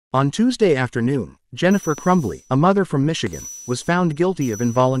On Tuesday afternoon, Jennifer Crumbley, a mother from Michigan, was found guilty of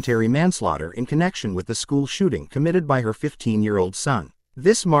involuntary manslaughter in connection with the school shooting committed by her 15-year-old son.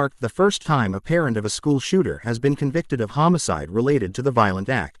 This marked the first time a parent of a school shooter has been convicted of homicide related to the violent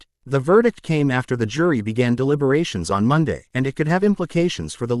act. The verdict came after the jury began deliberations on Monday, and it could have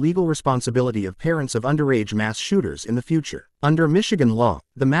implications for the legal responsibility of parents of underage mass shooters in the future. Under Michigan law,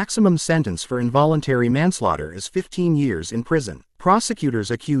 the maximum sentence for involuntary manslaughter is 15 years in prison. Prosecutors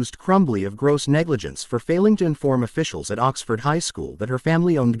accused Crumbley of gross negligence for failing to inform officials at Oxford High School that her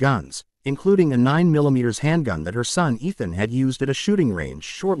family owned guns, including a 9mm handgun that her son Ethan had used at a shooting range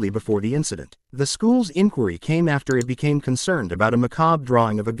shortly before the incident. The school's inquiry came after it became concerned about a macabre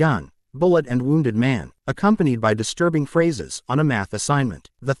drawing of a gun, bullet and wounded man, accompanied by disturbing phrases on a math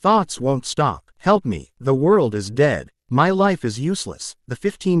assignment. "The thoughts won't stop. Help me. The world is dead. My life is useless," the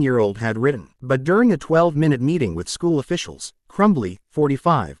 15-year-old had written. But during a 12-minute meeting with school officials, Crumbley,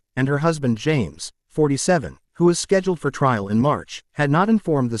 45, and her husband James, 47, who was scheduled for trial in March, had not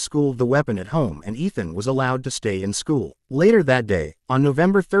informed the school of the weapon at home, and Ethan was allowed to stay in school. Later that day, on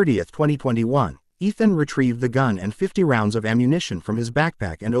November 30, 2021, Ethan retrieved the gun and 50 rounds of ammunition from his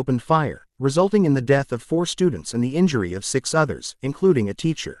backpack and opened fire, resulting in the death of 4 students and the injury of 6 others, including a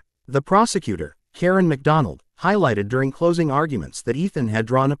teacher. The prosecutor, Karen McDonald, highlighted during closing arguments that Ethan had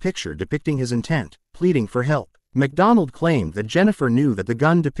drawn a picture depicting his intent, pleading for help. McDonald claimed that Jennifer knew that the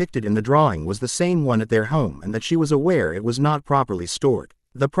gun depicted in the drawing was the same one at their home and that she was aware it was not properly stored.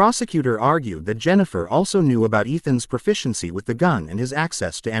 The prosecutor argued that Jennifer also knew about Ethan's proficiency with the gun and his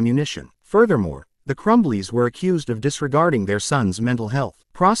access to ammunition. Furthermore, the Crumbleys were accused of disregarding their son's mental health.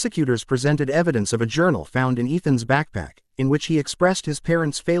 Prosecutors presented evidence of a journal found in Ethan's backpack, in which he expressed his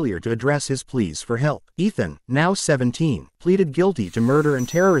parents' failure to address his pleas for help. Ethan, now 17, pleaded guilty to murder and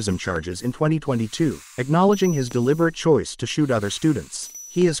terrorism charges in 2022, acknowledging his deliberate choice to shoot other students.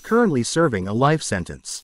 He is currently serving a life sentence.